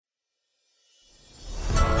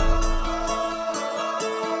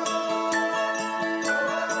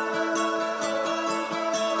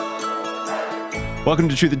Welcome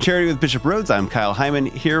to Truth and Charity with Bishop Rhodes. I'm Kyle Hyman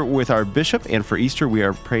here with our bishop, and for Easter we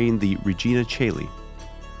are praying the Regina Caeli.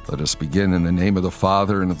 Let us begin in the name of the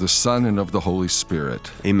Father, and of the Son, and of the Holy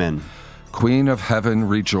Spirit. Amen. Queen of heaven,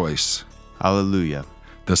 rejoice. Alleluia.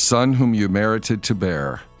 The Son whom you merited to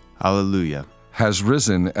bear Alleluia. has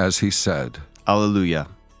risen as he said. Alleluia.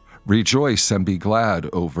 Rejoice and be glad,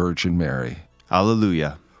 O Virgin Mary.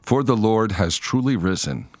 Alleluia. For the Lord has truly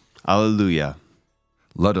risen. Alleluia.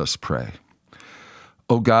 Let us pray.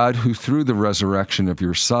 O God, who through the resurrection of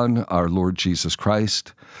your Son, our Lord Jesus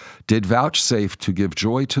Christ, did vouchsafe to give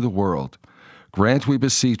joy to the world, grant, we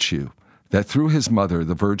beseech you, that through his mother,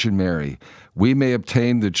 the Virgin Mary, we may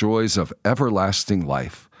obtain the joys of everlasting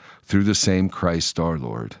life, through the same Christ our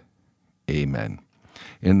Lord. Amen.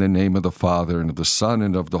 In the name of the Father, and of the Son,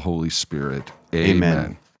 and of the Holy Spirit.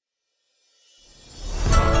 Amen.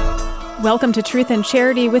 Welcome to Truth and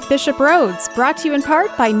Charity with Bishop Rhodes, brought to you in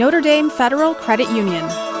part by Notre Dame Federal Credit Union.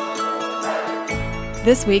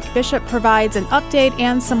 This week, Bishop provides an update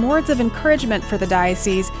and some words of encouragement for the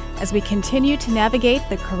diocese as we continue to navigate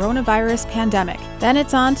the coronavirus pandemic. Then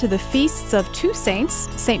it's on to the feasts of two saints,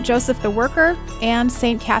 St. Joseph the Worker and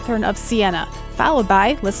St. Catherine of Siena, followed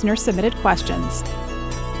by listener-submitted questions.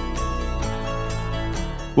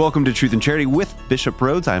 Welcome to Truth and Charity with Bishop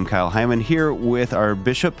Rhodes. I'm Kyle Hyman here with our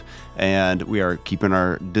bishop, and we are keeping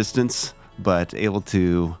our distance, but able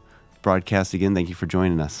to broadcast again. Thank you for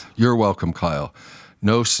joining us. You're welcome, Kyle.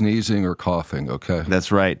 No sneezing or coughing, okay? That's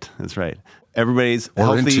right. Everybody's or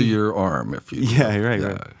healthy. Into your arm, if you... Yeah, you're right. Yeah.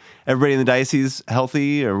 Right. Everybody in the diocese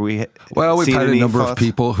healthy? Or we've had a number of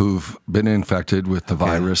people who've been infected with the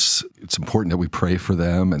virus. It's important that we pray for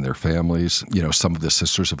them and their families. You know, some of the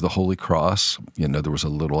Sisters of the Holy Cross, there was a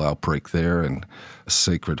little outbreak there, and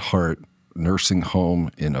Sacred Heart nursing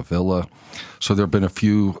home in Avila. So there have been a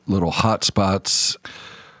few little hot spots.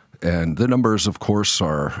 And the numbers, of course,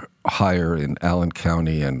 are higher in Allen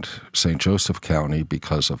County and St. Joseph County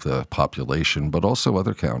because of the population, but also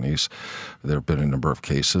other counties. There have been a number of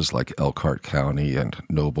cases like Elkhart County and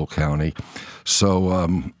Noble County.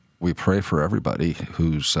 So we pray for everybody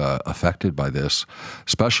who's affected by this,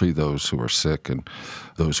 especially those who are sick and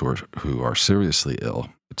those who are seriously ill.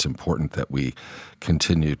 It's important that we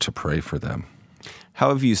continue to pray for them. How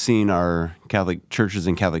have you seen our Catholic churches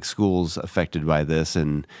and Catholic schools affected by this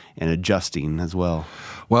and adjusting as well?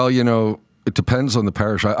 Well, it depends on the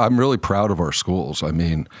parish. I'm really proud of our schools. I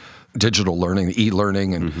mean, digital learning,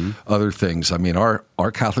 e-learning, and other things. I mean, our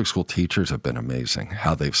Catholic school teachers have been amazing,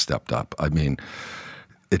 how they've stepped up. I mean,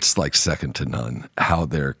 it's like second to none, how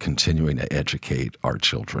they're continuing to educate our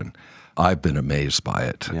children. I've been amazed by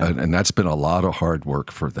it. Yeah. And that's been a lot of hard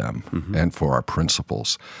work for them and for our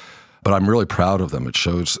principals. But I'm really proud of them. It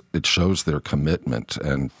shows their commitment.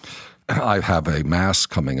 And I have a Mass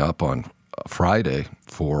coming up on Friday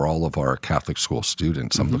for all of our Catholic school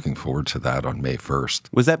students. I'm looking forward to that on May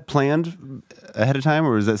 1st. Was that planned ahead of time,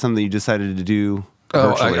 or was that something you decided to do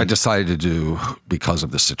virtually? I decided to do because of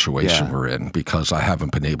the situation we're in, because I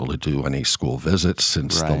haven't been able to do any school visits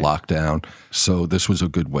since the lockdown. So this was a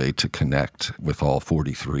good way to connect with all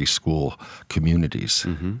 43 school communities.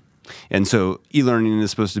 And so e-learning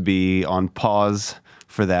is supposed to be on pause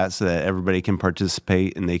for that so that everybody can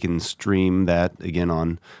participate and they can stream that again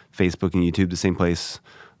on Facebook and YouTube, the same place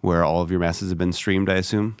where all of your Masses have been streamed, I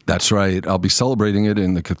assume? That's right. I'll be celebrating it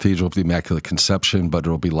in the Cathedral of the Immaculate Conception, but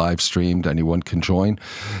it'll be live streamed. Anyone can join.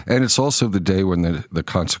 And it's also the day when the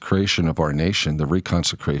consecration of our nation, the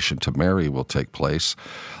reconsecration to Mary, will take place,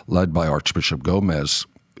 led by Archbishop Gomez,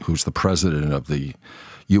 who's the president of the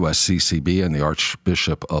USCCB and the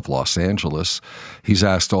Archbishop of Los Angeles. He's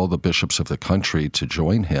asked all the bishops of the country to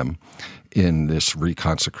join him in this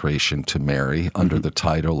reconsecration to Mary under the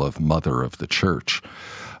title of Mother of the Church.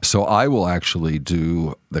 So I will actually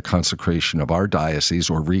do the consecration of our diocese,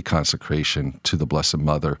 or reconsecration to the Blessed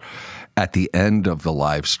Mother, at the end of the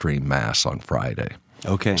live stream Mass on Friday.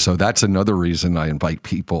 Okay. So that's another reason I invite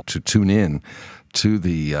people to tune in to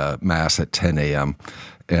the Mass at 10 a.m.,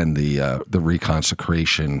 and the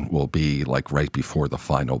reconsecration will be like right before the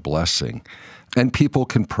final blessing. And people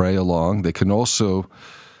can pray along. They can also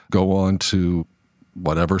go on to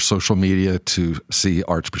whatever social media to see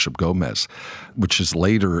Archbishop Gomez, which is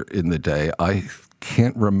later in the day. I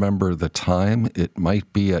can't remember the time. It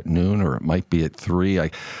might be at noon or it might be at 3.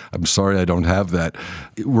 I'm sorry I don't have that.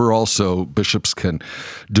 Bishops can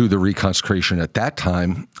do the reconsecration at that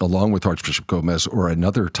time along with Archbishop Gomez or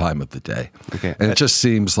another time of the day. Okay. And it just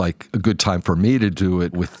seems like a good time for me to do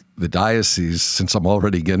it with the diocese, since I'm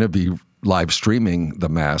already going to be live streaming the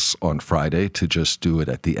Mass on Friday to just do it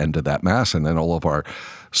at the end of that Mass. And then all of our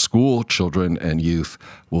school children and youth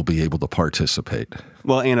will be able to participate.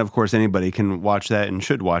 Well, and of course, anybody can watch that and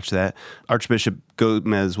should watch that. Archbishop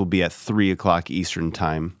Gomez will be at 3 o'clock Eastern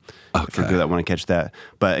time for people that want to catch that.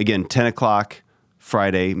 But again, 10 o'clock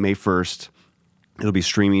Friday, May 1st. It'll be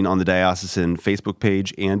streaming on the Diocesan Facebook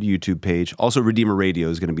page and YouTube page. Also, Redeemer Radio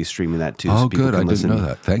is going to be streaming that too. Oh, so good. I didn't know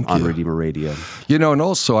that. Thank you. On Redeemer Radio. And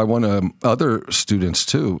also I want other students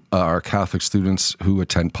too, our Catholic students who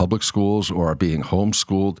attend public schools or are being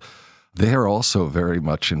homeschooled, they are also very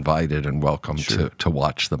much invited and welcome to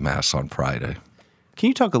watch the Mass on Friday. Can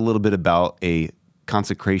you talk a little bit about a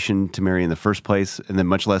consecration to Mary in the first place, and then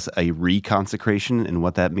much less a reconsecration and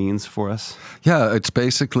what that means for us? Yeah, it's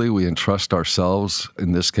basically we entrust ourselves.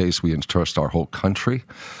 In this case, we entrust our whole country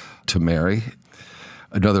to Mary.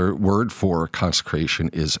 Another word for consecration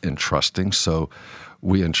is entrusting. So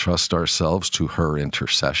we entrust ourselves to her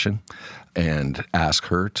intercession and ask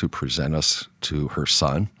her to present us to her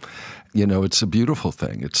Son. It's a beautiful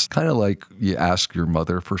thing. It's kind of like you ask your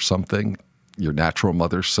mother for something, your natural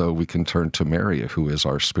mother, so we can turn to Mary, who is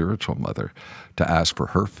our spiritual mother, to ask for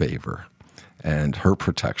her favor and her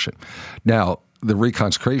protection. Now, the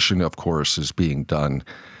reconsecration, of course, is being done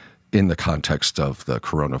in the context of the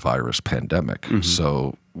coronavirus pandemic. Mm-hmm.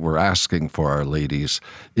 So we're asking for Our Lady's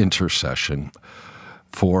intercession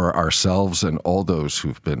for ourselves and all those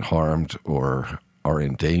who've been harmed or are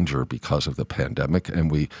in danger because of the pandemic.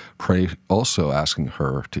 And we pray also asking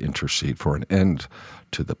her to intercede for an end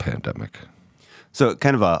to the pandemic. So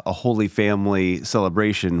kind of a Holy Family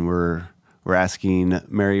celebration. We're asking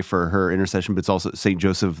Mary for her intercession, but it's also St.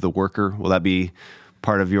 Joseph the Worker. Will that be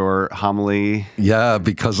part of your homily? Yeah,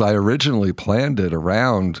 because I originally planned it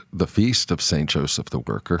around the feast of St. Joseph the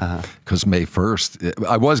Worker, because May 1st,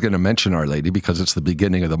 I was going to mention Our Lady because it's the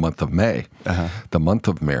beginning of the month of May, the month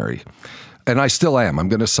of Mary. And I still am. I'm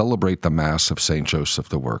going to celebrate the Mass of St. Joseph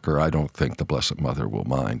the Worker. I don't think the Blessed Mother will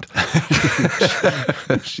mind.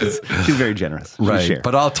 she's very generous. Right.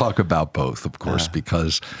 But I'll talk about both, of course,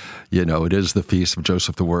 because, it is the Feast of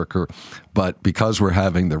Joseph the Worker. But because we're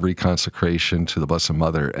having the reconsecration to the Blessed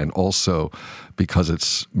Mother, and also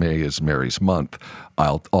because May is Mary's month,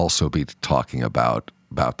 I'll also be talking about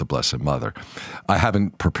the Blessed Mother. I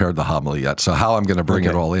haven't prepared the homily yet, so how I'm going to bring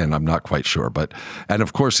it all in, I'm not quite sure. And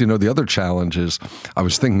of course, the other challenge is, I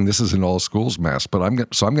was thinking this is an all schools Mass, but I'm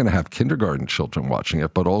going to have kindergarten children watching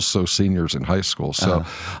it, but also seniors in high school. So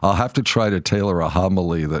I'll have to try to tailor a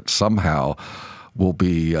homily that somehow will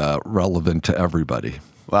be relevant to everybody.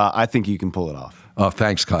 Well, I think you can pull it off. Oh,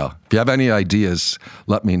 thanks, Kyle. If you have any ideas,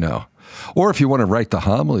 let me know. Or if you want to write the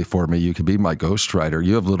homily for me, you could be my ghostwriter.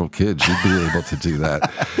 You have little kids. You'd be able to do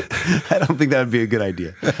that. I don't think that would be a good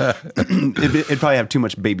idea. It'd probably have too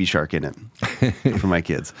much Baby Shark in it for my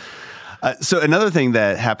kids. So another thing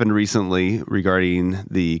that happened recently regarding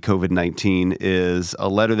the COVID-19 is a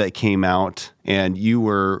letter that came out, and you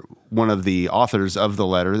were one of the authors of the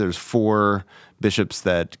letter. There's 4 bishops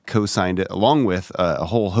that co-signed it, along with a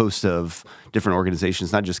whole host of different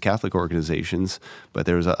organizations, not just Catholic organizations, but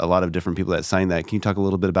there was a lot of different people that signed that. Can you talk a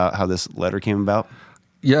little bit about how this letter came about?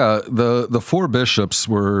 Yeah, the 4 bishops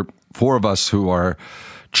were 4 of us who are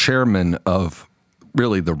chairmen of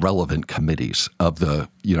really the relevant committees of the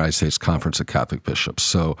United States Conference of Catholic Bishops.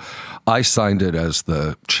 So I signed it as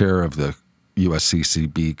the chair of the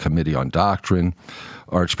USCCB Committee on Doctrine,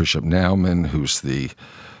 Archbishop Naumann, who's the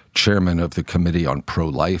chairman of the Committee on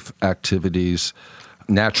Pro-Life Activities.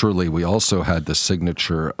 Naturally, we also had the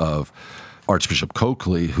signature of Archbishop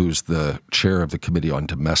Coakley, who's the chair of the Committee on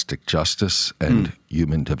Domestic Justice and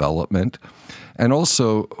Human Development, and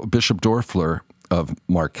also Bishop Dorfler of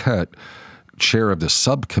Marquette, chair of the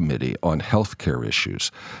subcommittee on healthcare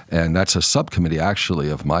issues. And that's a subcommittee, actually,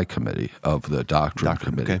 of my committee, of the Doctrine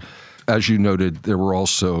Committee. Okay. As you noted, there were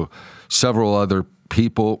also several other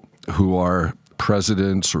people who are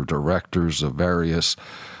presidents or directors of various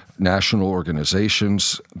national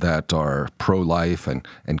organizations that are pro-life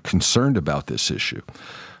and concerned about this issue.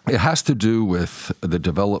 It has to do with the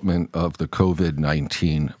development of the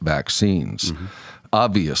COVID-19 vaccines. Mm-hmm.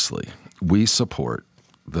 Obviously, we support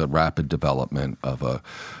the rapid development of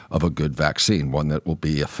a good vaccine, one that will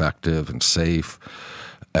be effective and safe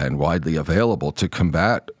and widely available to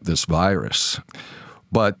combat this virus.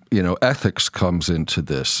 But, ethics comes into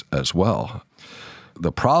this as well.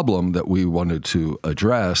 The problem that we wanted to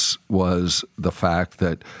address was the fact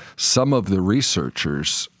that some of the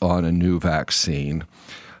researchers on a new vaccine,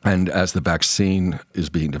 and as the vaccine is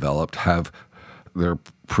being developed, they're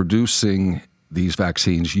producing these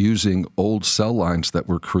vaccines using old cell lines that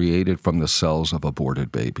were created from the cells of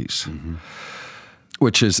aborted babies,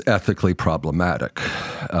 which is ethically problematic.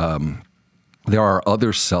 There are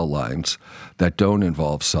other cell lines that don't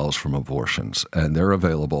involve cells from abortions, and they're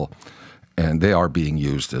available, and they are being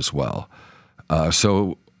used as well.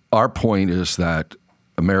 So our point is that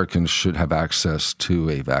Americans should have access to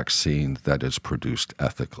a vaccine that is produced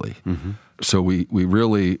ethically. So we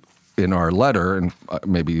really, in our letter, and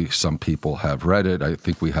maybe some people have read it, I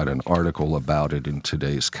think we had an article about it in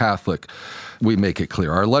today's Catholic, we make it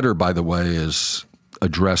clear. Our letter, by the way, is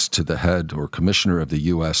addressed to the head or commissioner of the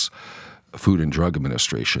U.S. Food and Drug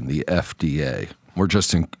Administration, the FDA. We're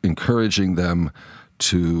just encouraging them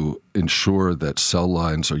to ensure that cell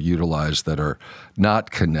lines are utilized that are not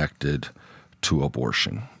connected to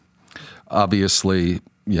abortion. Obviously,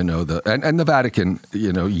 the Vatican,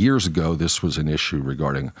 years ago, this was an issue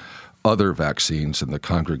regarding other vaccines, and the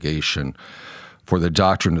Congregation for the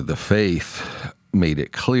Doctrine of the Faith made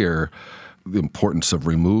it clear the importance of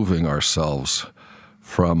removing ourselves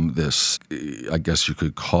from this, I guess you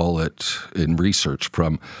could call it in research,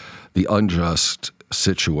 from the unjust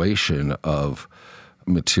situation of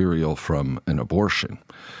material from an abortion.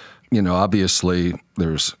 Obviously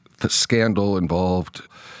there's the scandal involved.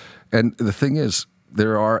 And the thing is,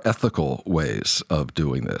 there are ethical ways of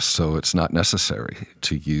doing this. So it's not necessary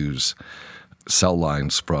to use cell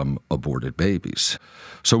lines from aborted babies.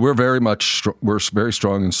 So we're very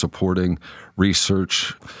strong in supporting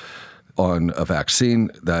research on a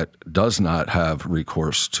vaccine that does not have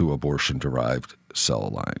recourse to abortion-derived cell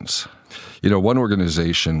lines. One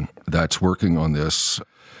organization that's working on this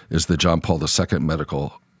is the John Paul II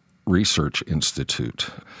Medical Research Institute,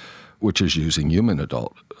 which is using human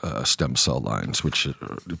adult stem cell lines, which,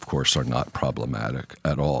 of course, are not problematic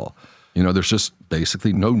at all. There's just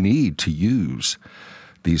basically no need to use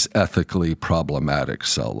these ethically problematic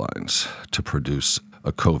cell lines to produce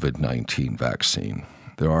a COVID-19 vaccine.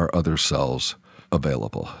 There are other cells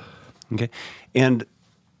available. Okay. And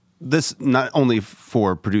this not only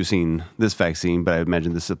for producing this vaccine, but I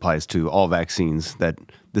imagine this applies to all vaccines, that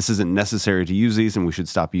this isn't necessary to use these and we should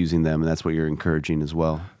stop using them. And that's what you're encouraging as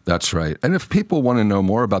well. That's right. And if people want to know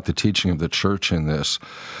more about the teaching of the Church in this,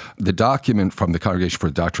 the document from the Congregation for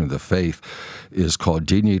the Doctrine of the Faith is called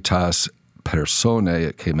Dignitas Personae.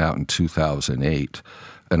 It came out in 2008.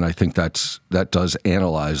 And I think that does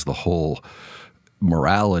analyze the whole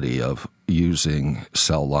morality of using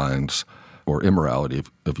cell lines, or immorality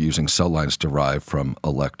of using cell lines derived from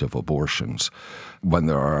elective abortions, when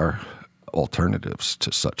there are alternatives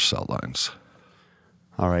to such cell lines.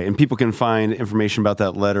 All right. And people can find information about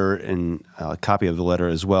that letter and a copy of the letter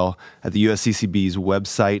as well at the USCCB's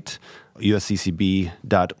website,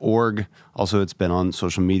 usccb.org. Also, it's been on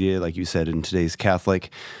social media, like you said, in today's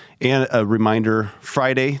Catholic. And a reminder,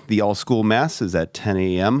 Friday, the all-school Mass is at 10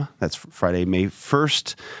 a.m. That's Friday, May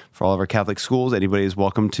 1st. For all of our Catholic schools, anybody is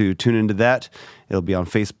welcome to tune into that. It'll be on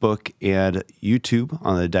Facebook and YouTube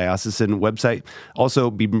on the diocesan website.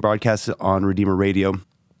 Also being broadcasted on Redeemer Radio.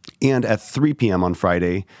 And at 3 p.m. on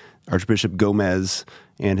Friday, Archbishop Gomez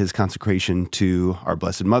and his consecration to our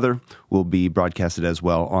Blessed Mother will be broadcasted as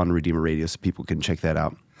well on Redeemer Radio, so people can check that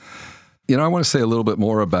out. I want to say a little bit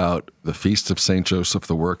more about the Feast of St. Joseph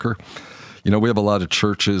the Worker. We have a lot of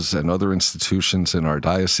churches and other institutions in our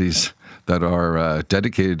diocese that are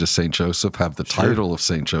dedicated to St. Joseph, have the title of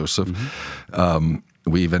St. Joseph. Mm-hmm.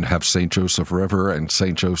 We even have St. Joseph River and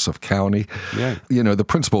St. Joseph County. Yeah. The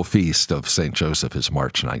principal feast of St. Joseph is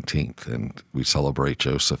March 19th, and we celebrate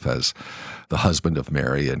Joseph as the husband of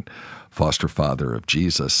Mary and foster father of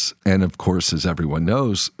Jesus. And of course, as everyone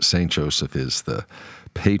knows, St. Joseph is the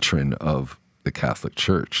patron of the Catholic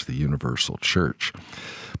Church, the Universal Church.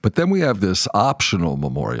 But then we have this optional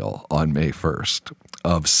memorial on May 1st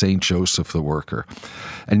of St. Joseph the Worker.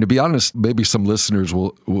 And to be honest, maybe some listeners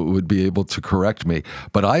would be able to correct me,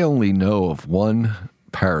 but I only know of one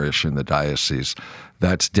parish in the diocese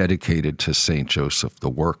that's dedicated to St. Joseph the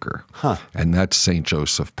Worker, and that's St.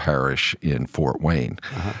 Joseph Parish in Fort Wayne.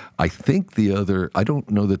 I think I don't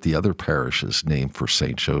know that the other parishes named for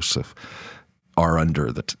St. Joseph are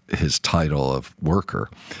under his title of worker.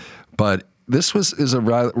 But this is a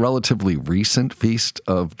relatively recent feast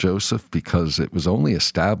of Joseph because it was only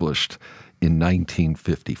established in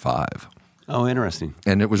 1955. Oh, interesting.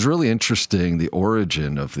 And it was really interesting, the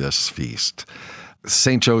origin of this feast.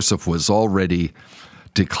 St. Joseph was already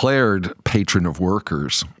declared patron of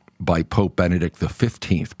workers by Pope Benedict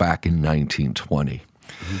XV back in 1920.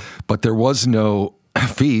 Mm-hmm. But there was no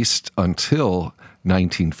feast until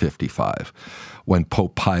 1955, when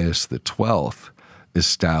Pope Pius XII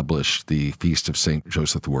establish the Feast of St.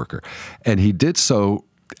 Joseph the Worker. And he did so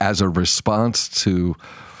as a response to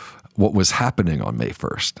what was happening on May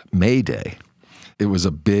 1st, May Day. It was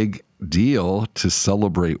a big deal to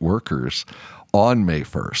celebrate workers on May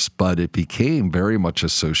 1st, but it became very much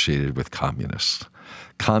associated with communists.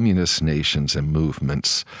 Communist nations and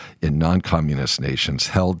movements in non-communist nations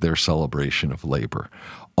held their celebration of labor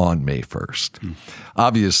on May 1st.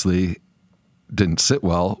 Obviously, didn't sit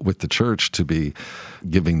well with the church to be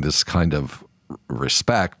giving this kind of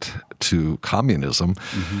respect to communism.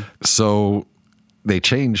 So they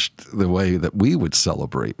changed the way that we would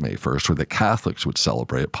celebrate May 1st, or that Catholics would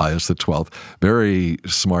celebrate it. Pius XII very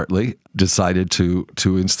smartly decided to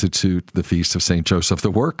institute the Feast of St. Joseph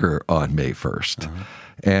the Worker on May 1st.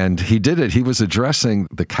 And he did it. He was addressing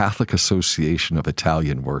the Catholic Association of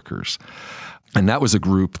Italian Workers. And that was a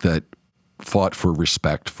group that fought for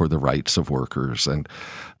respect for the rights of workers. And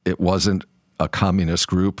it wasn't a communist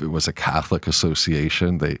group. It was a Catholic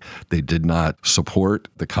association. They did not support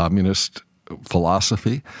the communist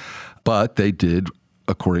philosophy, but they did,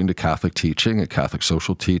 according to Catholic teaching and Catholic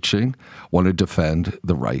social teaching, want to defend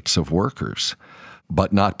the rights of workers,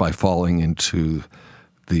 but not by falling into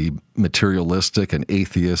the materialistic and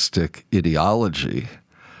atheistic ideology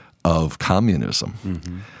of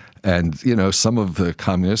communism. And, some of the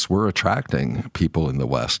communists were attracting people in the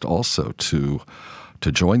West also to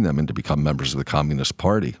join them and to become members of the Communist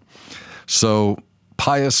Party. So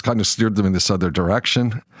Pius kind of steered them in this other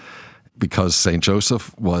direction because St.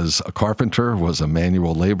 Joseph was a carpenter, was a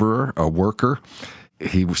manual laborer, a worker.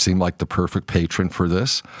 He seemed like the perfect patron for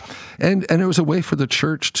this. And it was a way for the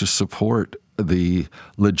church to support the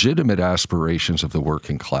legitimate aspirations of the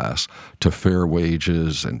working class to fair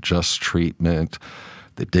wages and just treatment,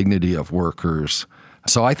 the dignity of workers.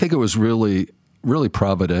 So I think it was really, really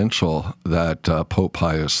providential that Pope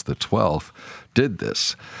Pius XII did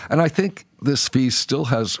this. And I think this feast still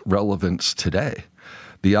has relevance today.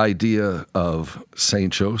 The idea of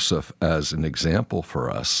St. Joseph as an example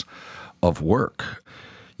for us of work.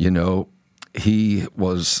 He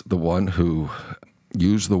was the one who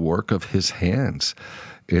used the work of his hands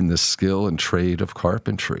in the skill and trade of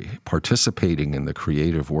carpentry, participating in the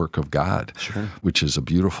creative work of God, which is a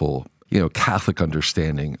beautiful, Catholic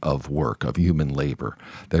understanding of work, of human labor,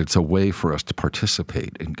 that it's a way for us to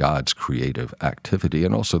participate in God's creative activity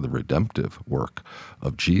and also the redemptive work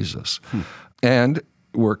of Jesus. And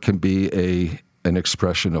work can be an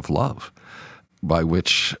expression of love by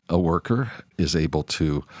which a worker is able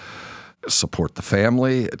to support the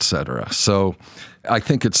family, etc. So I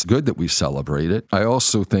think it's good that we celebrate it. I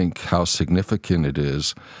also think how significant it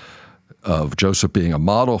is of Joseph being a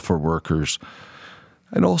model for workers,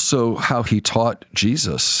 and also how he taught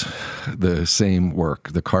Jesus the same work,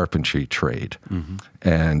 the carpentry trade,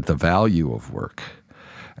 and the value of work.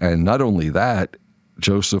 And not only that,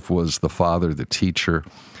 Joseph was the father, the teacher,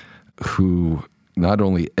 who not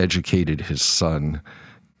only educated his son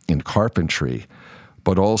in carpentry,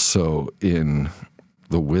 but also in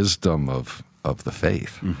the wisdom of the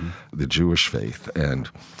faith, the Jewish faith, and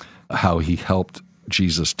how he helped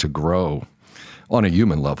Jesus to grow on a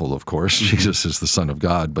human level, of course. Jesus is the Son of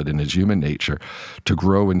God, but in his human nature, to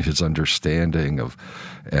grow in his understanding of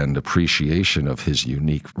and appreciation of his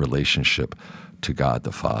unique relationship to God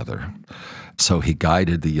the Father. So he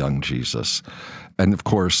guided the young Jesus. And of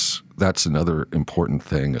course, that's another important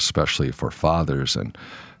thing, especially for fathers, and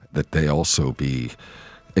that they also be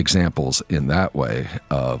examples in that way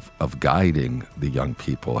of guiding the young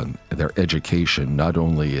people and their education, not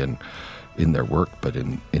only in their work, but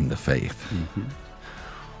in the faith.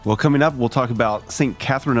 Well, coming up, we'll talk about St.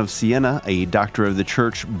 Catherine of Siena, a doctor of the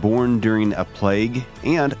church born during a plague,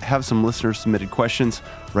 and have some listener-submitted questions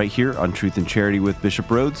right here on Truth and Charity with Bishop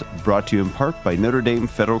Rhoades, brought to you in part by Notre Dame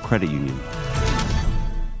Federal Credit Union.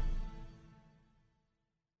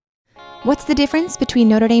 What's the difference between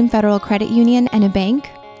Notre Dame Federal Credit Union and a bank?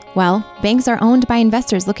 Well, banks are owned by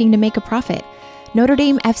investors looking to make a profit. Notre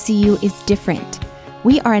Dame FCU is different.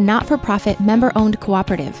 We are a not-for-profit, member-owned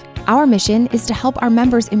cooperative. Our mission is to help our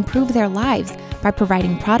members improve their lives by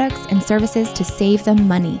providing products and services to save them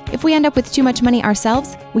money. If we end up with too much money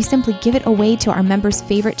ourselves, we simply give it away to our members'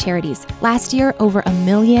 favorite charities. Last year, over $1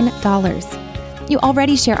 million. You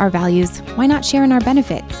already share our values. Why not share in our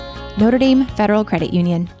benefits? Notre Dame Federal Credit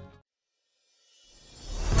Union.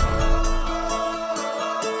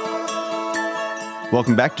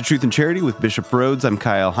 Welcome back to Truth and Charity with Bishop Rhoades. I'm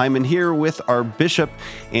Kyle Hyman here with our bishop,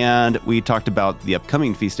 and we talked about the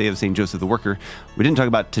upcoming feast day of St. Joseph the Worker. We didn't talk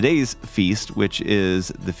about today's feast, which is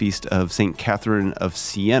the feast of St. Catherine of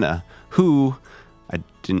Siena, who, I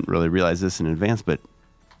didn't really realize this in advance, but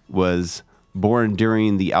was born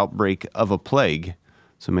during the outbreak of a plague.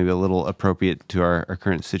 So maybe a little appropriate to our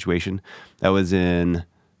current situation. That was in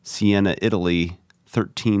Siena, Italy,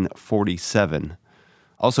 1347.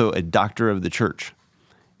 Also a doctor of the church.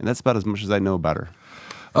 And that's about as much as I know about her.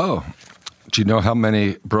 Oh, do you know how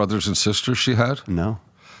many brothers and sisters she had? No.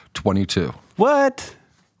 22. What?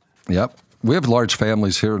 Yep. We have large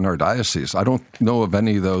families here in our diocese. I don't know of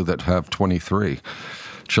any, though, that have 23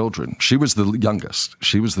 children. She was the youngest.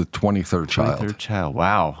 She was the 23rd child. 23rd child.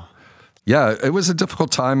 Wow. Yeah, it was a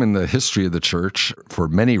difficult time in the history of the church for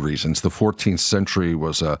many reasons. The 14th century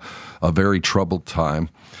was a very troubled time.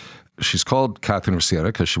 She's called Catherine of Siena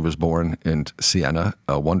because she was born in Siena,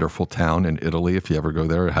 a wonderful town in Italy. If you ever go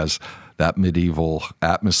there, it has that medieval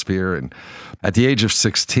atmosphere. And at the age of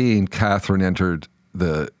 16, Catherine entered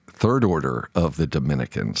the Third Order of the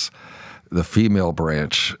Dominicans, the female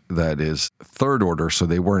branch that is Third Order, so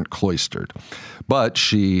they weren't cloistered. But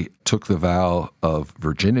she took the vow of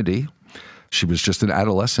virginity. She was just an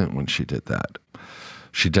adolescent when she did that.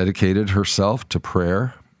 She dedicated herself to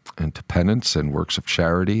prayer and to penance and works of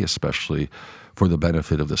charity, especially for the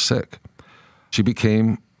benefit of the sick. She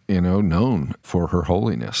became, known for her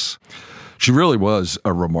holiness. She really was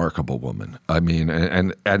a remarkable woman. I mean,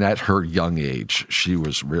 and at her young age, she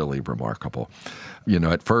was really remarkable.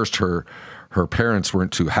 At first, her parents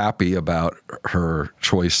weren't too happy about her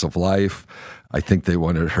choice of life. I think they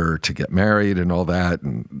wanted her to get married and all that,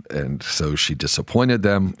 and so she disappointed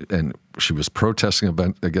them, and she was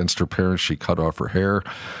protesting against her parents. She cut off her hair.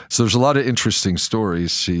 So there's a lot of interesting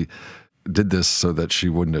stories. She did this so that she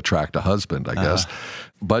wouldn't attract a husband, I guess.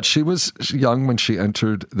 But she was young when she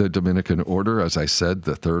entered the Dominican order, as I said,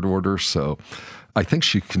 the Third Order. So I think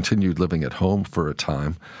she continued living at home for a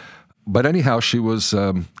time. But anyhow, she was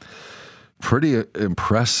pretty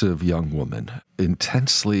impressive young woman,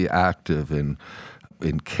 intensely active in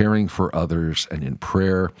caring for others and in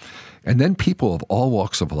prayer. And then people of all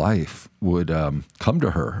walks of life would come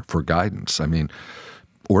to her for guidance. I mean,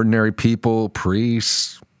 ordinary people,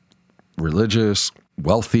 priests, religious,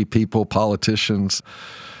 wealthy people, politicians.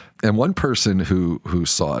 And one person who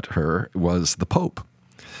sought her was the Pope,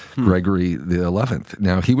 Gregory XI.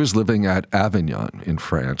 Now, he was living at Avignon in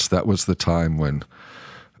France. That was the time when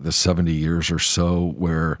the 70 years or so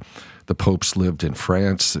where the popes lived in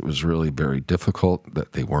France. It was really very difficult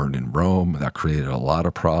that they weren't in Rome. That created a lot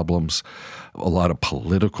of problems, a lot of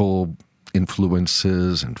political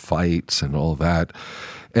influences and fights and all that.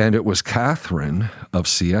 And it was Catherine of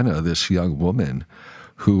Siena, this young woman,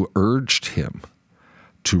 who urged him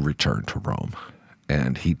to return to Rome.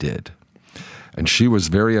 And he did. And she was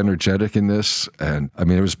very energetic in this. And I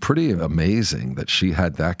mean, it was pretty amazing that she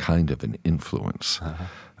had that kind of an influence.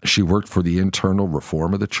 She worked for the internal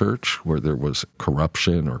reform of the church where there was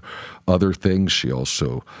corruption or other things. She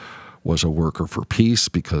also was a worker for peace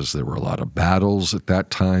because there were a lot of battles at that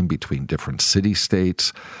time between different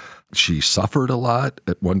city-states. She suffered a lot.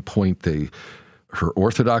 At one point, her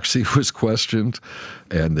orthodoxy was questioned,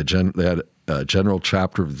 and they had a general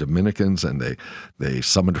chapter of the Dominicans, and they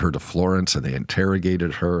summoned her to Florence, and they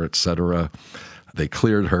interrogated her, etc. They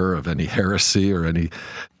cleared her of any heresy or any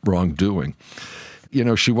wrongdoing.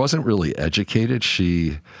 She wasn't really educated.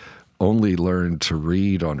 She only learned to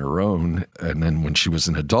read on her own, and then when she was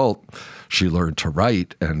an adult, she learned to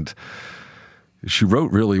write, and she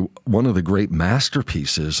wrote really one of the great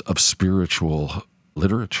masterpieces of spiritual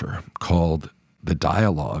literature called The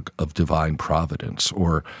Dialogue of Divine Providence,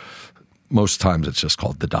 or most times it's just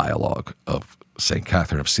called The Dialogue of St.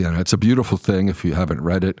 Catherine of Siena. It's a beautiful thing if you haven't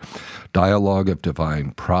read it. Dialogue of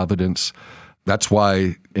Divine Providence. That's why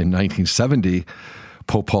in 1970,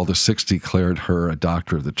 Pope Paul VI declared her a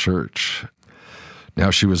doctor of the church. Now,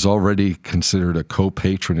 she was already considered a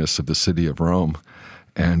co-patroness of the city of Rome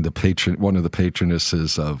and one of the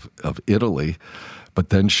patronesses of Italy, but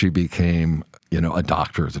then she became, a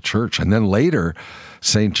doctor of the church. And then later,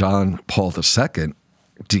 St. John Paul II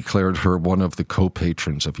declared her one of the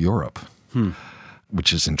co-patrons of Europe,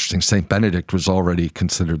 which is interesting. St. Benedict was already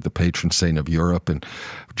considered the patron saint of Europe, and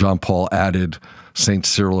John Paul added St.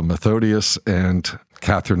 Cyril and Methodius and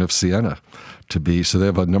Catherine of Siena to be. So they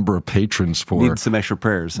have a number of patrons for need some extra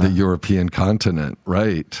prayers, the European continent,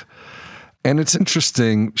 right? And it's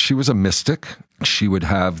interesting, she was a mystic. She would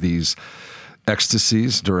have these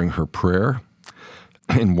ecstasies during her prayer.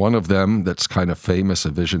 In one of them that's kind of famous, a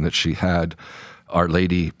vision that she had, Our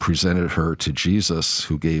Lady presented her to Jesus,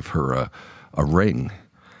 who gave her a ring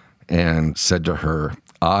and said to her,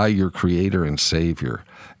 I, your creator and savior,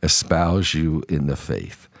 espouse you in the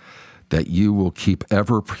faith, that you will keep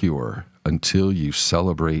ever pure until you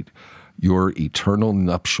celebrate your eternal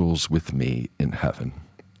nuptials with me in heaven.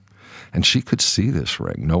 And she could see this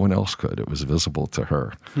ring. No one else could. It was visible to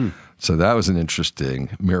her. So that was an interesting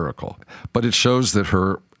miracle. But it shows that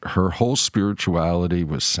her whole spirituality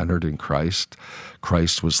was centered in Christ.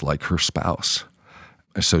 Christ was like her spouse.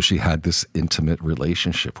 So she had this intimate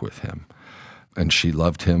relationship with him. And she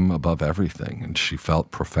loved him above everything. And she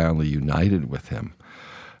felt profoundly united with him.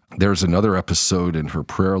 There's another episode in her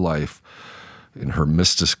prayer life, in her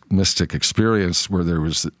mystic experience, where there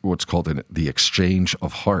was what's called the exchange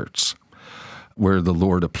of hearts, where the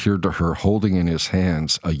Lord appeared to her holding in his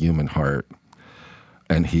hands a human heart,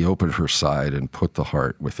 and he opened her side and put the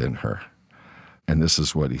heart within her. And this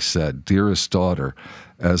is what he said: "Dearest daughter,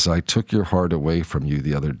 as I took your heart away from you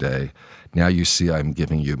the other day, now you see I'm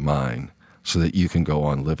giving you mine, so that you can go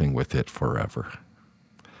on living with it forever."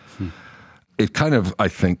 It kind of, I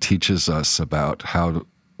think, teaches us about how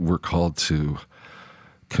we're called to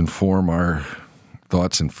conform our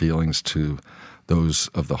thoughts and feelings to those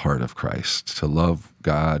of the heart of Christ, to love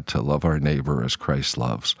God, to love our neighbor as Christ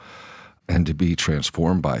loves, and to be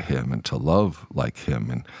transformed by him and to love like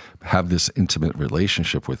him and have this intimate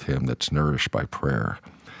relationship with him that's nourished by prayer,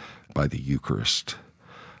 by the Eucharist.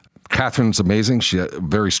 Catherine's amazing. She had a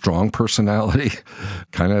very strong personality,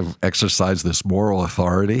 kind of exercised this moral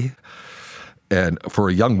authority. And for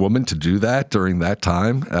a young woman to do that during that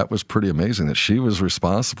time, that was pretty amazing, that she was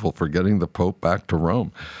responsible for getting the Pope back to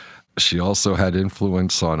Rome. She also had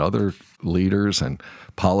influence on other leaders and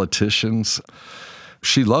politicians.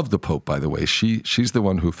 She loved the Pope, by the way. She's the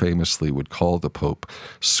one who famously would call the Pope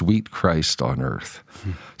sweet Christ on earth.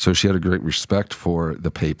 So she had a great respect for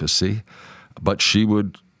the papacy, but she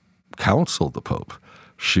would counsel the Pope.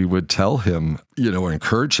 She would tell him, or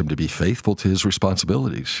encourage him to be faithful to his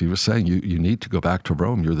responsibilities. She was saying, you need to go back to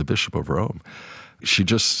Rome. You're the Bishop of Rome. She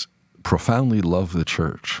just profoundly loved the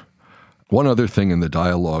church. One other thing in the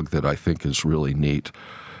dialogue that I think is really neat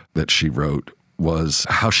that she wrote was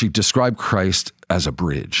how she described Christ as a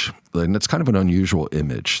bridge. And it's kind of an unusual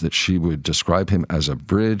image, that she would describe him as a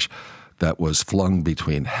bridge that was flung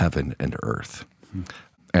between heaven and earth.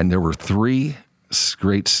 And there were 3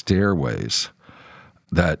 great stairways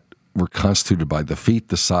that were constituted by the feet,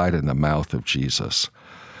 the side, and the mouth of Jesus.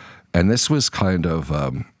 And this was kind of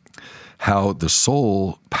how the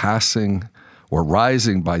soul passing or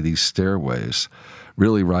rising by these stairways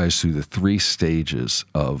really rise through the 3 stages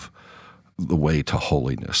of the way to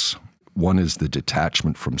holiness. One is the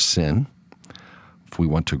detachment from sin. If we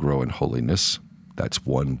want to grow in holiness, that's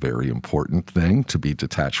one very important thing, to be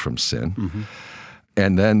detached from sin.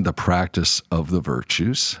 And then the practice of the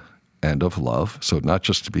virtues and of love. So not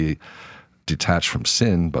just to be detached from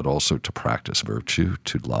sin, but also to practice virtue,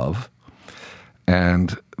 to love.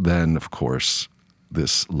 And then, of course,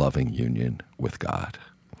 this loving union with God.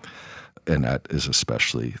 And that is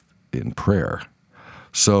especially in prayer.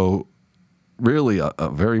 So really a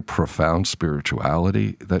very profound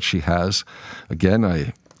spirituality that she has. Again,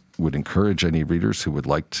 I would encourage any readers who would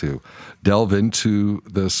like to delve into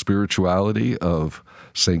the spirituality of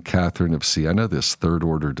St. Catherine of Siena, this third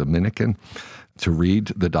order Dominican, to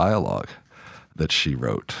read the dialogue that she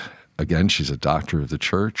wrote. Again, she's a doctor of the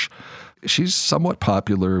church. She's somewhat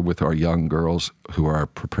popular with our young girls who are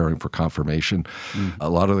preparing for confirmation. A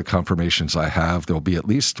lot of the confirmations I have, there'll be at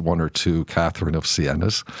least 1 or 2 Catherine of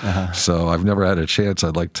Sienas. So I've never had a chance.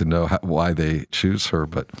 I'd like to know why they choose her.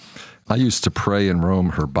 But I used to pray in Rome.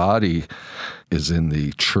 Her body is in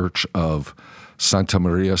the church of Santa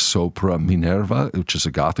Maria sopra Minerva, which is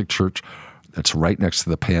a Gothic church that's right next to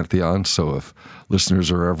the Pantheon. So if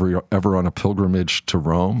listeners are ever on a pilgrimage to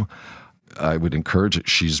Rome, I would encourage it.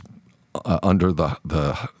 She's under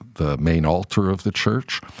the main altar of the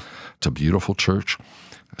church. It's a beautiful church,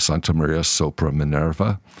 Santa Maria sopra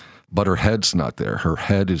Minerva. But her head's not there. Her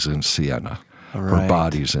head is in Siena. Right. Her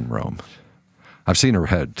body's in Rome. I've seen her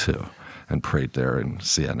head, too, and prayed there in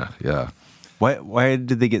Siena, yeah. Why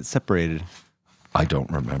did they get separated? I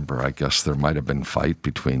don't remember. I guess there might have been fight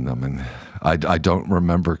between them, and I don't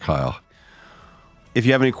remember, Kyle. If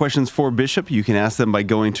you have any questions for Bishop, you can ask them by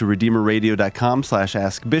going to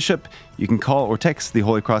redeemerradio.com/askbishop. You can call or text the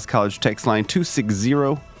Holy Cross College text line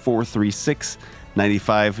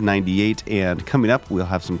 260-436-9598. And coming up, we'll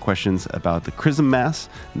have some questions about the Chrism Mass,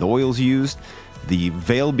 the oils used, the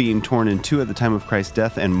veil being torn in 2 at the time of Christ's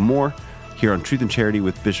death, and more here on Truth and Charity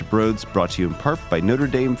with Bishop Rhoades, brought to you in part by Notre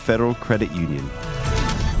Dame Federal Credit Union.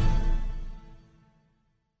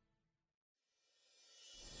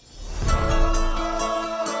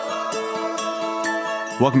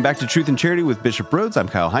 Welcome back to Truth and Charity with Bishop Rhoades. I'm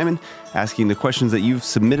Kyle Hyman, asking the questions that you've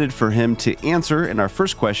submitted for him to answer. And our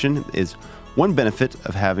first question is, One benefit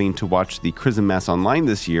of having to watch the Chrism Mass online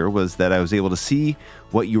this year was that I was able to see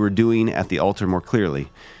what you were doing at the altar more clearly.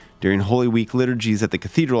 During Holy Week liturgies at the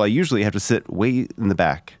cathedral, I usually have to sit way in the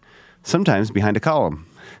back, sometimes behind a column.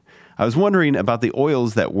 I was wondering about the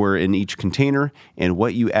oils that were in each container and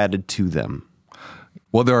what you added to them.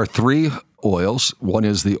 Well, there are 3 oils. One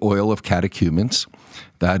is the oil of catechumens.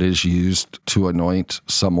 That is used to anoint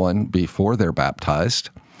someone before they're baptized.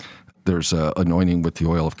 There's an anointing with the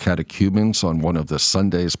oil of catechumens on one of the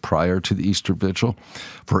Sundays prior to the Easter Vigil.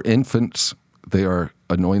 For infants, they are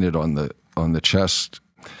anointed on the chest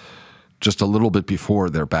just a little bit before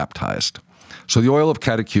they're baptized. So the oil of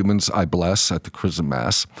catechumens I bless at the Chrism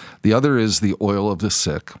Mass. The other is the oil of the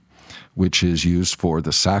sick, which is used for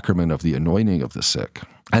the sacrament of the anointing of the sick.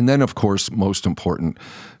 And then, of course, most important,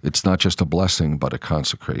 it's not just a blessing, but a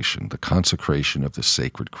consecration, the consecration of the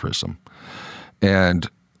sacred chrism. And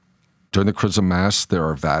during the Chrism Mass, there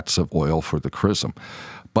are vats of oil for the chrism.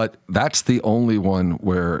 But that's the only one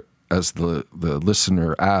where, as the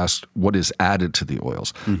listener asked, what is added to the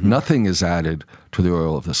oils? Mm-hmm. Nothing is added to the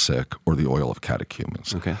oil of the sick or the oil of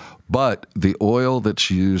catechumens. Okay. But the oil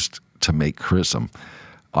that's used to make chrism,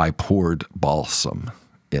 I poured balsam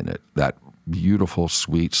in it, that beautiful,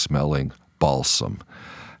 sweet-smelling balsam.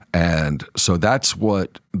 And so that's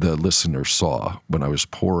what the listener saw when I was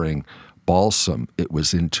pouring balsam. It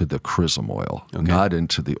was into the chrism oil, not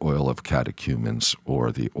into the oil of catechumens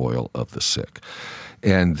or the oil of the sick.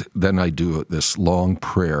 And then I do this long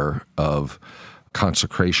prayer of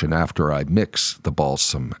consecration after I mix the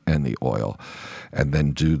balsam and the oil, and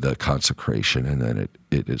then do the consecration, and then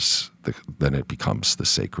it becomes the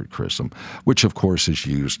sacred chrism, which of course is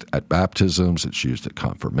used at baptisms, it's used at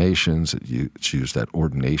confirmations, it's used at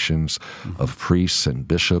ordinations of priests and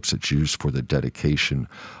bishops, it's used for the dedication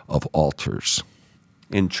of altars.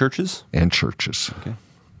 In churches? And churches. Okay.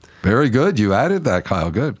 Very good. You added that,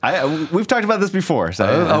 Kyle. Good. We've talked about this before.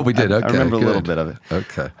 So we did. Okay, I remember good. a little bit of it.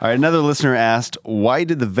 Okay. All right. Another listener asked, why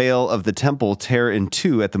did the veil of the temple tear in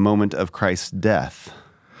two at the moment of Christ's death?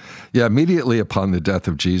 Yeah, immediately upon the death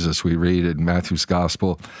of Jesus, we read in Matthew's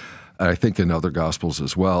Gospel, and I think in other Gospels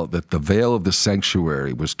as well, that the veil of the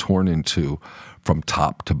sanctuary was torn in two from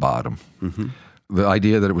top to bottom. Mm-hmm. The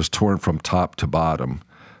idea that it was torn from top to bottom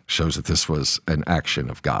shows that this was an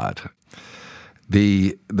action of God.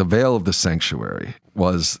 The veil of the sanctuary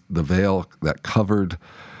was the veil that covered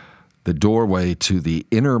the doorway to the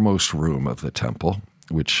innermost room of the temple,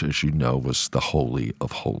 which, as you know, was the Holy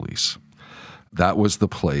of Holies. That was the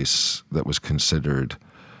place that was considered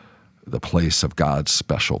the place of God's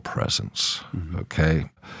special presence, okay?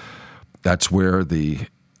 That's where the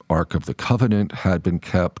Ark of the Covenant had been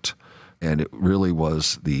kept, and it really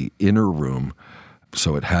was the inner room.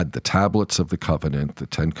 So it had the tablets of the covenant, the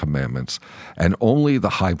 10 Commandments, and only the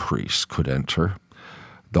high priest could enter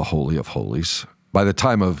the Holy of Holies. By the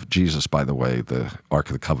time of Jesus, by the way, the Ark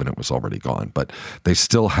of the Covenant was already gone, but they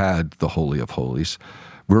still had the Holy of Holies.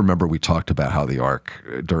 Remember, we talked about how the Ark,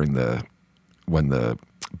 when the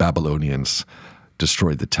Babylonians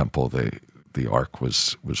destroyed the temple, the Ark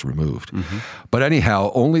was removed. Mm-hmm. But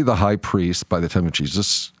anyhow, only the high priest, by the time of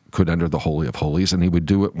Jesus, could enter the Holy of Holies, and he would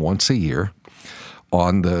do it once a year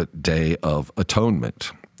on the Day of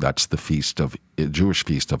Atonement. That's the Jewish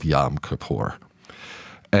feast of Yom Kippur.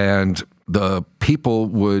 And the people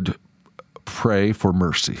would pray for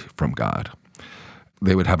mercy from God.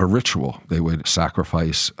 They would have a ritual. They would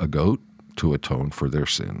sacrifice a goat to atone for their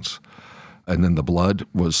sins. And then the blood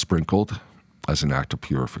was sprinkled as an act of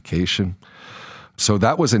purification. So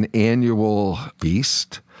that was an annual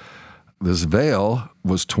feast. This veil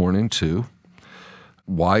was torn in two.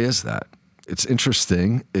 Why is that? It's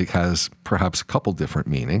interesting. It has perhaps a couple different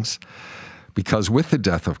meanings, because with the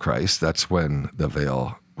death of Christ, that's when the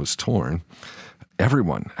veil was torn.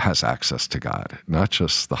 Everyone has access to God, not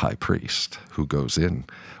just the high priest who goes in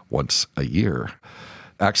once a year.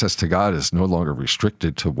 Access to God is no longer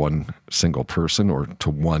restricted to one single person or to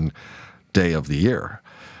one day of the year.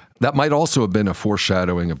 That might also have been a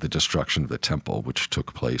foreshadowing of the destruction of the temple, which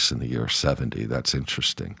took place in the year 70. That's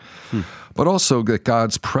interesting. But also that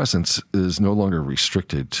God's presence is no longer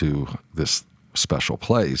restricted to this special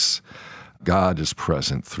place. God is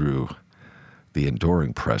present through the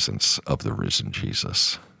enduring presence of the risen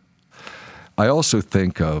Jesus. I also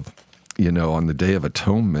think of, on the Day of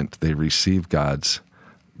Atonement, they receive God's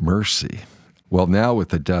mercy. Well, now with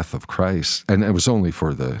the death of Christ, and it was only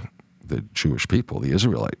for the Jewish people, the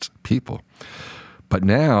Israelites people. But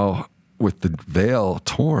now, with the veil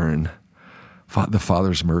torn, the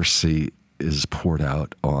Father's mercy is poured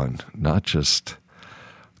out on not just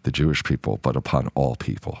the Jewish people, but upon all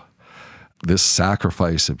people. this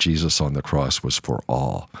sacrifice of Jesus on the cross was for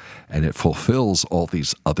all, and it fulfills all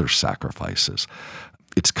these other sacrifices.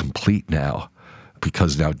 It's complete now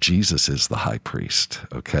because now Jesus is the high priest,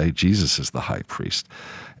 okay? Jesus is the high priest,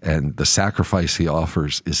 and the sacrifice he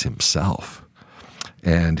offers is himself,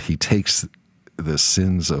 and he takes the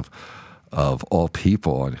sins of all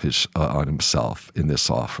people on himself in this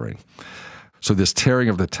offering. So this tearing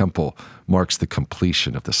of the temple marks the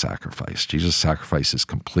completion of the sacrifice. Jesus' sacrifice is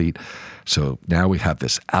complete. So now we have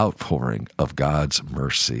this outpouring of God's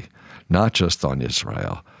mercy, not just on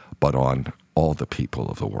Israel, but on all the people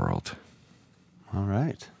of the world. All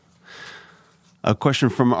right. A question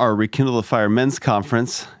from our Rekindle the Fire Men's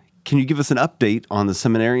Conference. Can you give us an update on the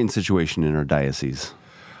seminarian situation in our diocese?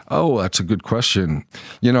 Oh, that's a good question.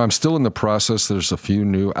 I'm still in the process. There's a few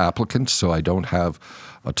new applicants, so I don't have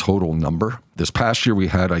a total number. This past year we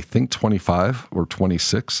had, I think, 25 or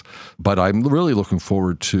 26, but I'm really looking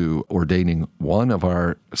forward to ordaining one of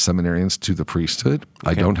our seminarians to the priesthood.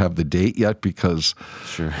 Okay. I don't have the date yet because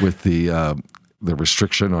with the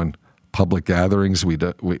restriction on public gatherings,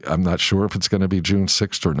 I'm not sure if it's going to be June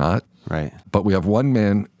 6th or not. Right. But we have one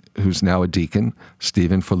man who's now a deacon,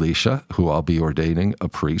 Stephen Felicia, who I'll be ordaining a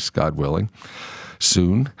priest, God willing,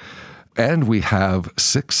 soon. And we have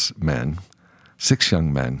 6 young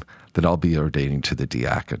men that I'll be ordaining to the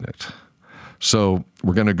diaconate. So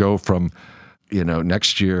we're going to go from,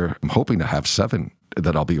 next year, I'm hoping to have 7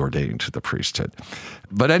 that I'll be ordaining to the priesthood.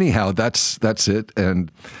 But anyhow, that's it.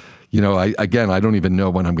 And, I don't even know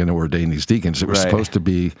when I'm going to ordain these deacons. It was supposed to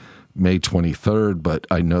be May 23rd, but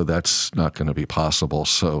I know that's not going to be possible.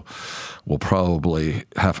 So I'll probably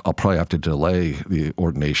have to delay the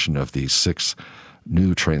ordination of these 6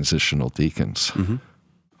 new transitional deacons. Mm-hmm.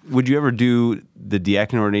 Would you ever do the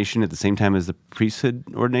diacon ordination at the same time as the priesthood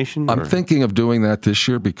ordination? I'm thinking of doing that this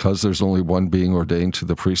year because there's only one being ordained to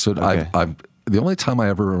the priesthood. Okay. The only time I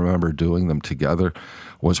ever remember doing them together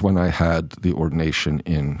was when I had the ordination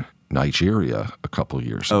in Nigeria a couple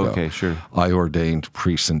years ago. Okay, sure. I ordained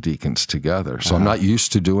priests and deacons together. So I'm not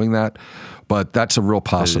used to doing that, but that's a real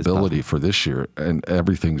possibility for this year. And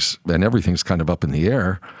everything's kind of up in the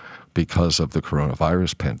air because of the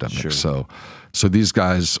coronavirus pandemic. Sure. So these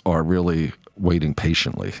guys are really waiting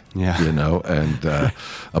patiently, and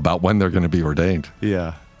about when they're going to be ordained.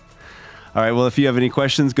 Yeah. All right, well, if you have any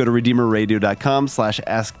questions, go to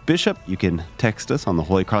redeemerradio.com/askbishop. You can text us on the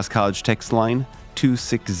Holy Cross College text line,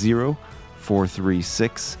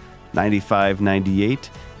 260-436-9598.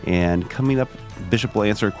 And coming up, Bishop will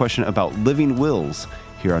answer a question about living wills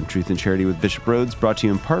here on Truth and Charity with Bishop Rhoades, brought to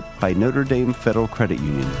you in part by Notre Dame Federal Credit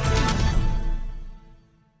Union.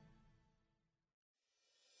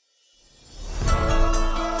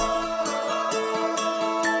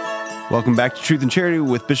 Welcome back to Truth and Charity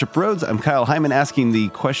with Bishop Rhoades. I'm Kyle Hyman, asking the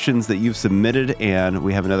questions that you've submitted, and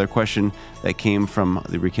we have another question that came from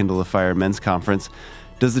the Rekindle the Fire Men's Conference.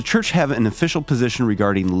 Does the church have an official position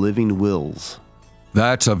regarding living wills?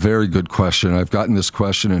 That's a very good question. I've gotten this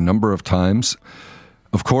question a number of times.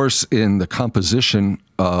 Of course, in the composition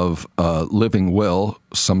of a living will,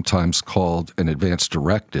 sometimes called an advance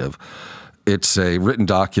directive, it's a written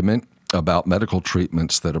document about medical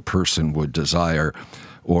treatments that a person would desire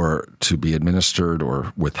or to be administered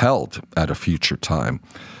or withheld at a future time.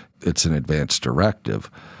 It's an advance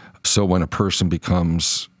directive. So when a person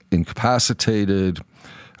becomes incapacitated,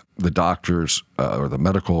 the doctors or the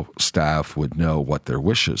medical staff would know what their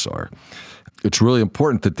wishes are. It's really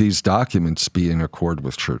important that these documents be in accord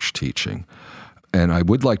with church teaching. And I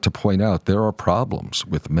would like to point out there are problems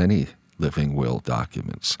with many living will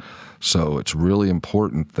documents. So it's really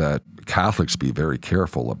important that Catholics be very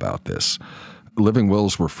careful about this. Living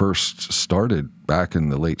wills were first started back in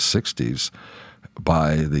the late 60s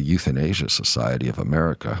by the Euthanasia Society of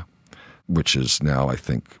America, which is now, I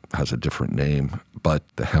think, has a different name, but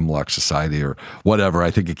the Hemlock Society or whatever.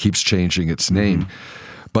 I think it keeps changing its name.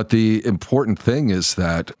 Mm-hmm. But the important thing is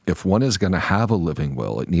that if one is going to have a living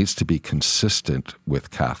will, it needs to be consistent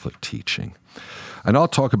with Catholic teaching. And I'll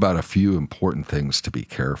talk about a few important things to be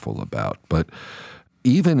careful about. But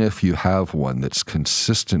even if you have one that's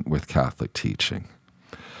consistent with Catholic teaching,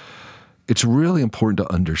 it's really important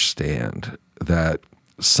to understand that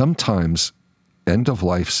sometimes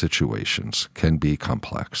end-of-life situations can be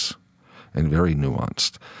complex and very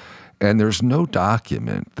nuanced. And there's no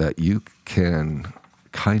document that you can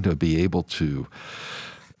kind of be able to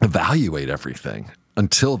evaluate everything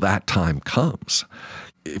until that time comes.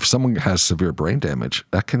 If someone has severe brain damage,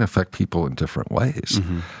 that can affect people in different ways.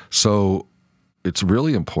 Mm-hmm. So it's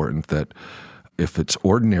really important that if it's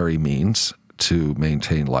ordinary means to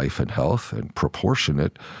maintain life and health and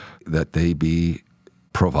proportionate, that they be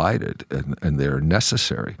provided and they're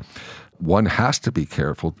necessary. One has to be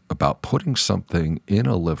careful about putting something in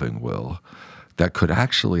a living will that could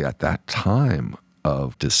actually, at that time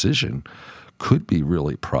of decision, could be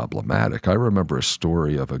really problematic. I remember a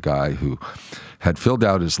story of a guy who had filled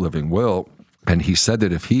out his living will, and he said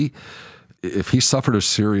that if he suffered a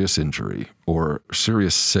serious injury or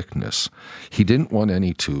serious sickness, he didn't want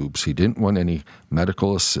any tubes, he didn't want any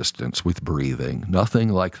medical assistance with breathing, nothing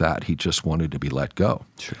like that. He just wanted to be let go.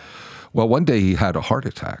 Sure. Well, one day he had a heart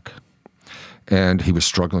attack, and he was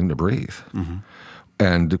struggling to breathe. Mm-hmm.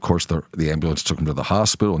 And, of course, the ambulance took him to the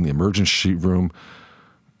hospital. In the emergency room,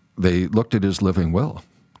 they looked at his living will,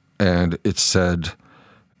 and it said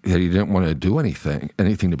that he didn't want to do anything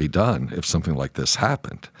to be done if something like this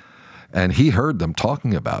happened. And he heard them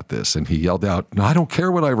talking about this, and he yelled out, "No, I don't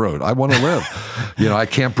care what I wrote. I want to live. I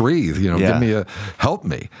can't breathe. Help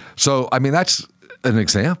me." So, I mean, that's an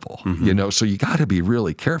example, mm-hmm. So you got to be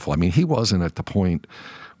really careful. I mean, he wasn't at the point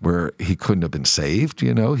where he couldn't have been saved,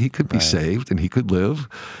 he could be saved and he could live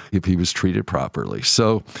if he was treated properly.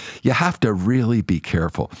 So you have to really be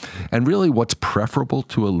careful. And really what's preferable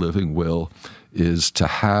to a living will is to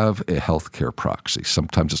have a healthcare proxy.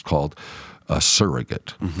 Sometimes it's called a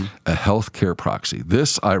surrogate, mm-hmm. a healthcare proxy.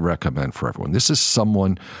 This I recommend for everyone. This is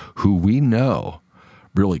someone who we know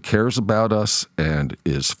really cares about us and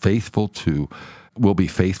will be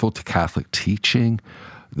faithful to Catholic teaching.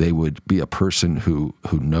 They would be a person who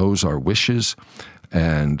knows our wishes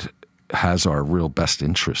and has our real best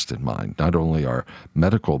interest in mind, not only our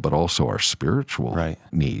medical, but also our spiritual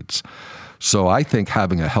needs. So I think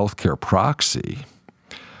having a healthcare proxy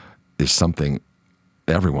is something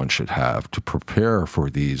everyone should have to prepare for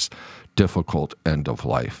these difficult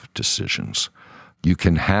end-of-life decisions. You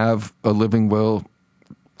can have a living will,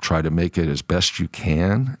 try to make it as best you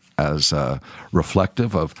can as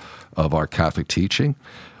reflective of our Catholic teaching,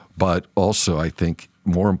 but also I think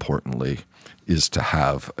more importantly is to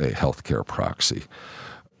have a healthcare proxy.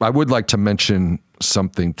 I would like to mention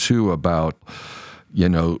something too about,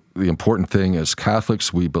 the important thing as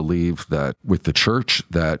Catholics, we believe that with the Church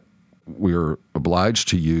that we're obliged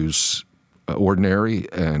to use ordinary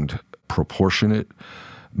and proportionate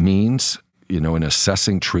means, in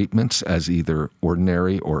assessing treatments as either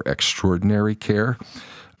ordinary or extraordinary care.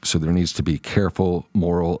 So there needs to be careful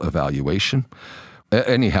moral evaluation.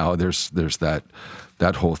 Anyhow, there's that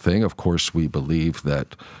whole thing. Of course, we believe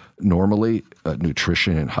that normally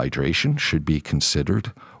nutrition and hydration should be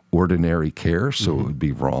considered ordinary care. So mm-hmm. It would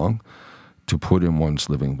be wrong to put in one's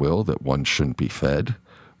living will that one shouldn't be fed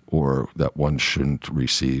or that one shouldn't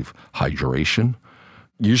receive hydration.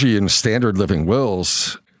 Usually in standard living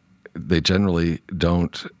wills, they generally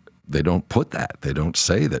don't put that. They don't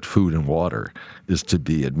say that food and water is to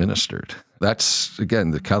be administered. That's,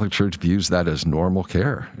 again, the Catholic Church views that as normal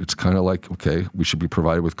care. It's kind of like, okay, we should be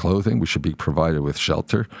provided with clothing, we should be provided with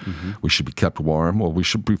shelter, mm-hmm. we should be kept warm, well, we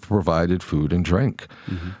should be provided food and drink.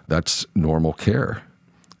 Mm-hmm. That's normal care,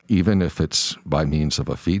 even if it's by means of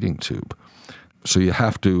a feeding tube. So you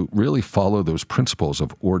have to really follow those principles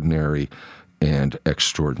of ordinary and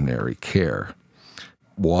extraordinary care.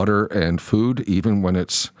 Water and food, even when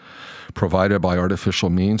it's provided by artificial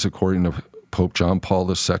means, according to Pope John Paul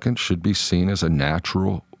II, should be seen as a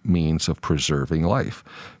natural means of preserving life,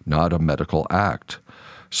 not a medical act.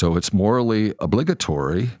 So it's morally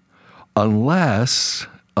obligatory unless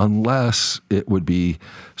it would be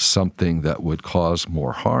something that would cause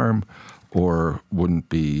more harm or wouldn't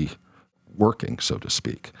be working, so to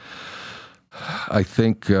speak. I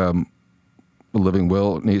think a living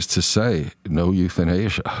will needs to say no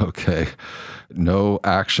euthanasia, okay? No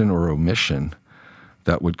action or omission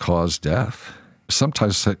that would cause death.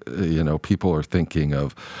 Sometimes, people are thinking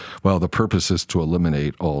of, well, the purpose is to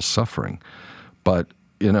eliminate all suffering. But,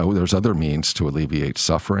 there's other means to alleviate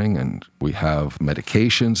suffering, and we have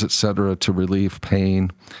medications, et cetera, to relieve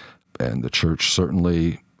pain, and the Church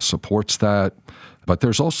certainly supports that. But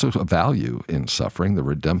there's also a value in suffering, the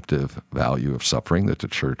redemptive value of suffering that the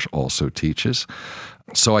Church also teaches.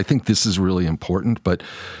 So I think this is really important, but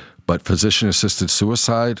physician-assisted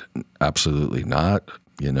suicide, absolutely not.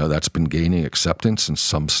 That's been gaining acceptance in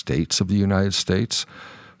some states of the United States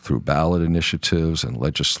through ballot initiatives and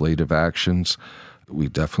legislative actions. We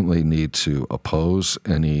definitely need to oppose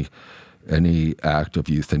any act of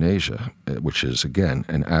euthanasia, which is, again,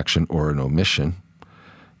 an action or an omission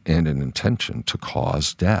and an intention to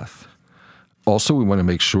cause death. Also, we want to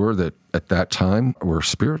make sure that at that time we're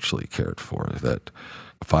spiritually cared for, that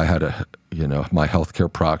if I had my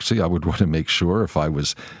healthcare proxy, I would want to make sure if I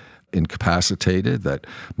was incapacitated that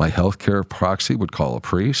my healthcare proxy would call a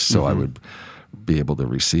priest, so mm-hmm. I would be able to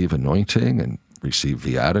receive anointing and receive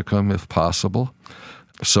viaticum if possible.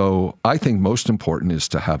 So I think most important is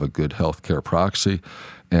to have a good healthcare proxy.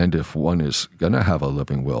 And if one is going to have a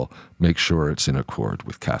living will, make sure it's in accord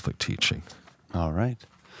with Catholic teaching. All right.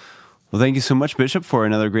 Well, thank you so much, Bishop, for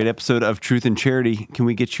another great episode of Truth and Charity. Can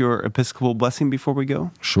we get your Episcopal blessing before we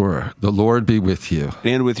go? Sure. The Lord be with you.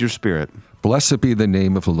 And with your spirit. Blessed be the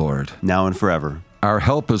name of the Lord. Now and forever. Our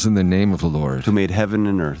help is in the name of the Lord. Who made heaven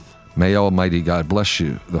and earth. May Almighty God bless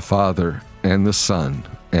you, the Father, and the Son,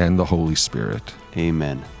 and the Holy Spirit.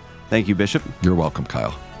 Amen. Thank you, Bishop. You're welcome,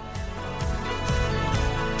 Kyle.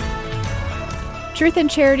 Truth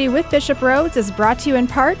and Charity with Bishop Rhoades is brought to you in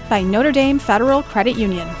part by Notre Dame Federal Credit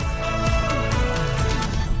Union.